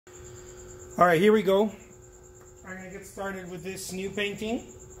All right, here we go. I'm going to get started with this new painting.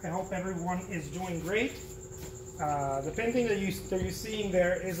 I hope everyone is doing great. The painting that you're seeing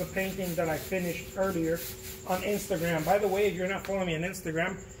there is a painting that I finished earlier on Instagram. By the way, if you're not following me on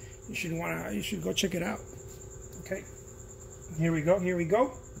Instagram, you should go check it out. Okay, here we go. Here we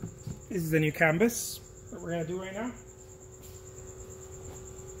go. This is the new canvas that we're going to do right now.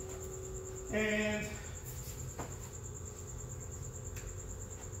 And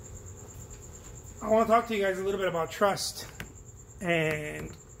I want to talk to you guys a little bit about trust and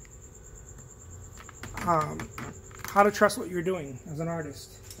how to trust what you're doing as an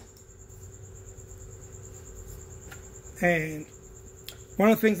artist. And one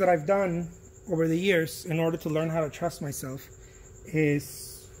of the things that I've done over the years in order to learn how to trust myself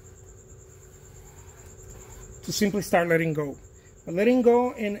is to simply start letting go. But letting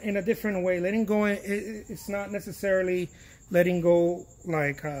go in a different way. Letting go, it's not necessarily letting go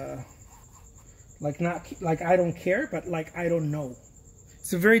like I don't care, but like I don't know.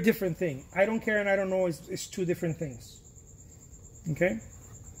 It's a very different thing. I don't care and I don't know is two different things. Okay?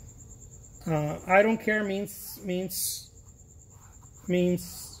 I don't care means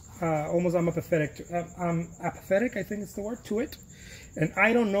almost I'm apathetic. I'm apathetic, I think it's the word, to it. And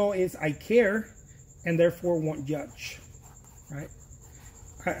I don't know is I care and therefore won't judge. Right?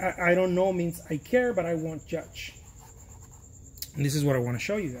 I don't know means I care, but I won't judge. And this is what I want to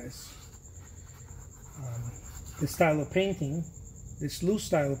show you guys. This style of painting, this loose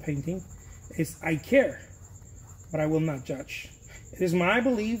style of painting, is I care, but I will not judge. It is my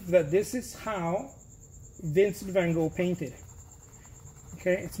belief that this is how Vincent van Gogh painted.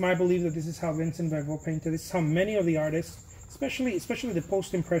 Okay, it's my belief that this is how Vincent van Gogh painted. This is how many of the artists, especially the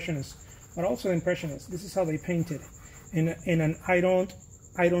post-impressionists, but also the impressionists, this is how they painted in an I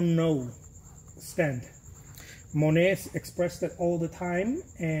don't know stand. Monet expressed it all the time,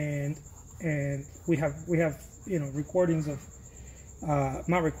 and we have recordings of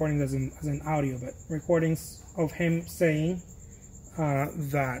not recordings as an audio, but recordings of him saying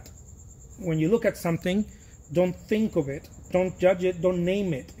that when you look at something, don't think of it, don't judge it, don't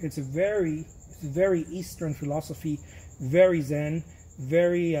name it. It's a very Eastern philosophy, very Zen,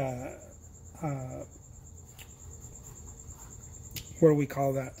 very what do we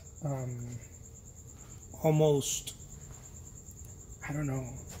call that? Almost, I don't know,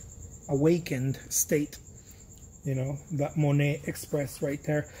 awakened state, that Monet expressed right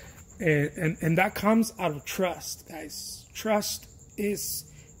there. And that comes out of trust, guys. Trust is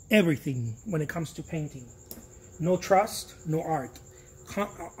everything when it comes to painting. No trust, no art.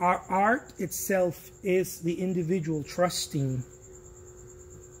 Our art itself is the individual trusting.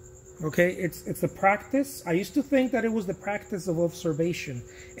 Okay, it's a practice. I used to think that it was the practice of observation,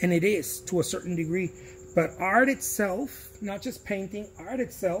 and it is to a certain degree. But art itself, not just painting, art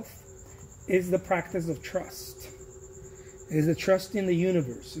itself is the practice of trust. It is a trust in the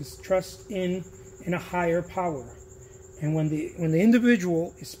universe. It's trust in a higher power. And when the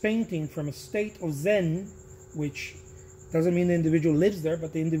individual is painting from a state of Zen, which doesn't mean the individual lives there,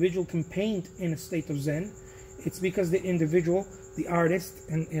 but the individual can paint in a state of Zen, it's because the individual, the artist,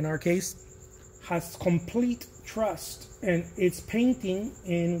 in our case, has complete trust, and it's painting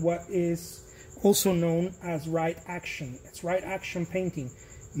in what is also known as right action. It's right action painting.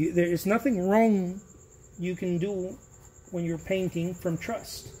 There is nothing wrong you can do when you're painting from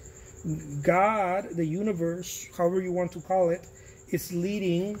trust. God, the universe, however you want to call it, is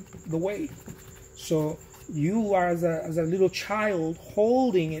leading the way. So you are as a little child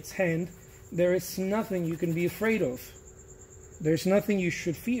holding its hand. There is nothing you can be afraid of. There's nothing you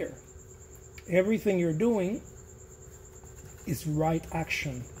should fear. Everything you're doing is right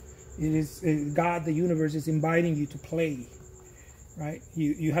action. It is God, the universe, is inviting you to play. Right?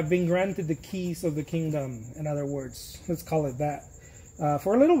 You have been granted the keys of the kingdom, in other words. Let's call it that.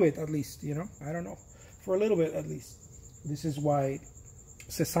 For a little bit, at least, I don't know. For a little bit, at least. This is why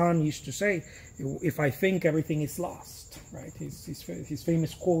Cézanne used to say, if I think, everything is lost. Right? His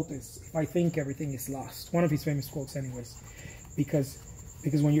famous quote is, if I think, everything is lost. One of his famous quotes, anyways. Because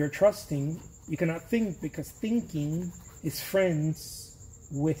when you're trusting, you cannot think, because thinking is friends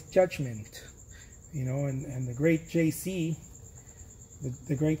with judgment. And the great JC,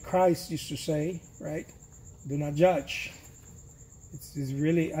 the great Christ used to say, right? Do not judge. It's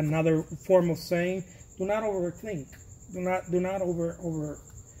really another form of saying, do not overthink. Do not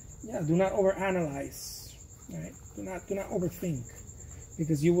overanalyze. Right? Do not overthink,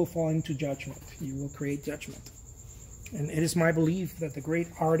 because you will fall into judgment. You will create judgment. And it is my belief that the great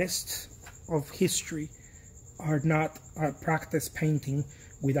artists of history are not practice painting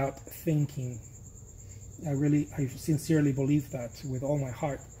without thinking. I sincerely believe that with all my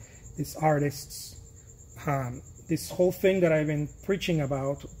heart. these artists. This whole thing that I've been preaching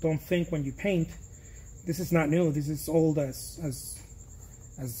about, don't think when you paint, this is not new. This is old as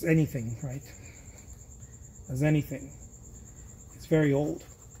anything, right? As anything. It's very old.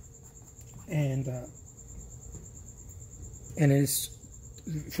 And it is,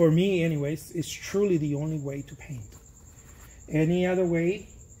 for me anyways, it's truly the only way to paint. Any other way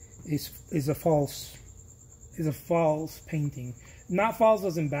is a false painting. Not false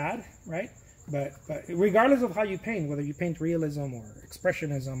as in bad, right? But regardless of how you paint, whether you paint realism or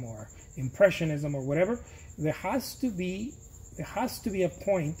expressionism or impressionism or whatever, there has to be a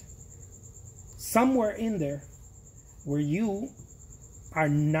point somewhere in there where you are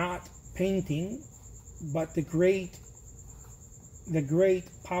not painting, but the great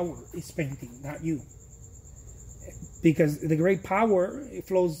power is painting, not you. Because the great power, it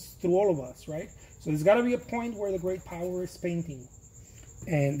flows through all of us, right? So there's got to be a point where the great power is painting.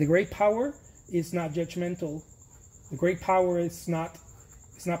 And the great power is not judgmental. The great power is not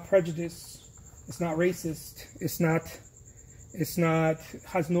prejudiced. It's not racist.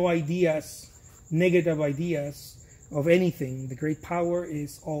 Has no ideas, negative ideas of anything. The great power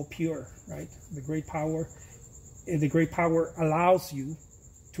is all pure, right? The great power allows you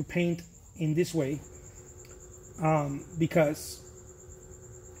to paint in this way, because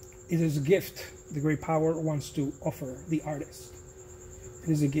it is a gift the great power wants to offer the artist. It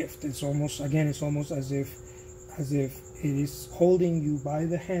is a gift. It's almost as if it is holding you by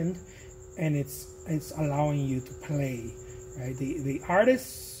the hand, and it's allowing you to play, right? The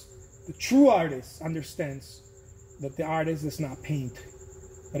artist, the true artist, understands that the artist does not paint,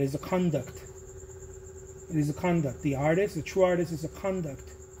 but is a conduct. It is a conduct. The artist, the true artist, is a conduct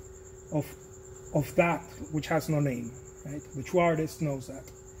of that which has no name, right? The true artist knows that.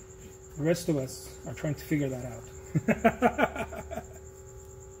 The rest of us are trying to figure that out.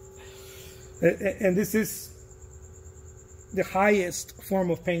 And this is the highest form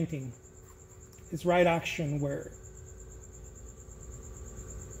of painting. It's right action, where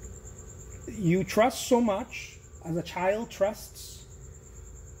you trust so much, as a child trusts,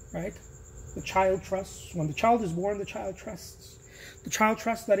 right? The child trusts. When the child is born, the child trusts. The child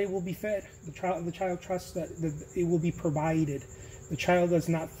trusts that it will be fed. The child trusts that it will be provided. The child does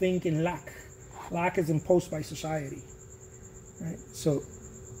not think in lack. Lack is imposed by society, right? So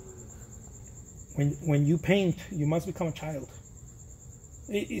when you paint, you must become a child.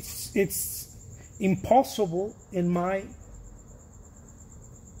 It's impossible, in my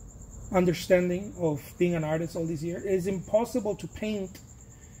understanding of being an artist all these years, it is impossible to paint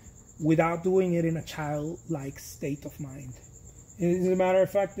without doing it in a childlike state of mind. As a matter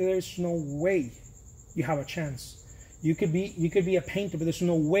of fact, there's no way you have a chance. You could be a painter, but there's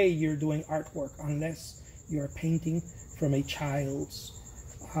no way you're doing artwork unless you're painting from a child's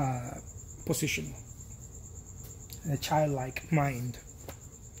position, a childlike mind.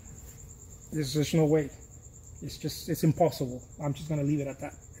 There's no way. It's impossible. I'm just gonna leave it at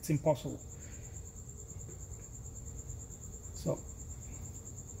that. It's impossible. So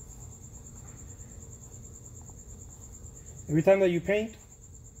every time that you paint,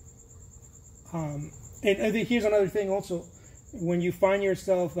 and here's another thing also, when you find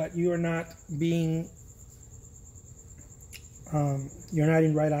yourself that you are not being, you're not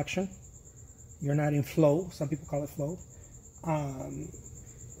in right action, you're not in flow, some people call it flow,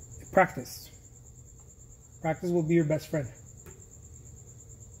 practice. Practice will be your best friend.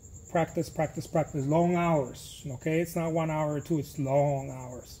 Practice, practice, practice. Long hours, okay? It's not 1 hour or two, it's long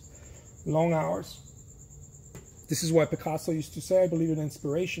hours. Long hours. This is what Picasso used to say, I believe, in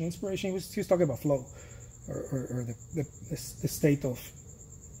inspiration. Inspiration, he was talking about flow, or the state of,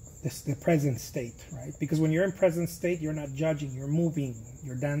 the present state, right? Because when you're in present state, you're not judging, you're moving,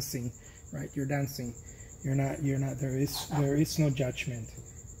 you're dancing, right? You're dancing. You're not, there is no judgment.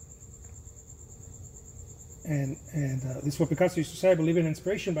 And this is what Picasso used to say, I believe in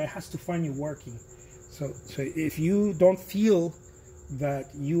inspiration, but it has to find you working. So if you don't feel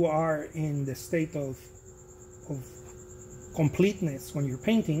that you are in the state of completeness when you're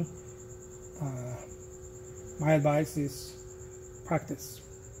painting, my advice is practice.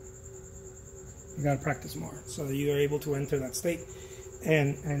 You gotta practice more so that you are able to enter that state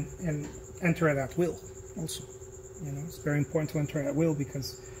and enter it at will also. You know, it's very important to enter at will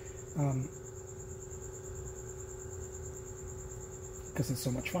because it's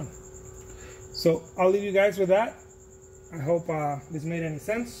so much fun. So I'll leave you guys with that. I hope this made any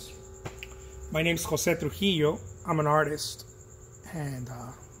sense. My name is Jose Trujillo. I'm an artist, and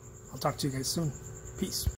I'll talk to you guys soon. Peace.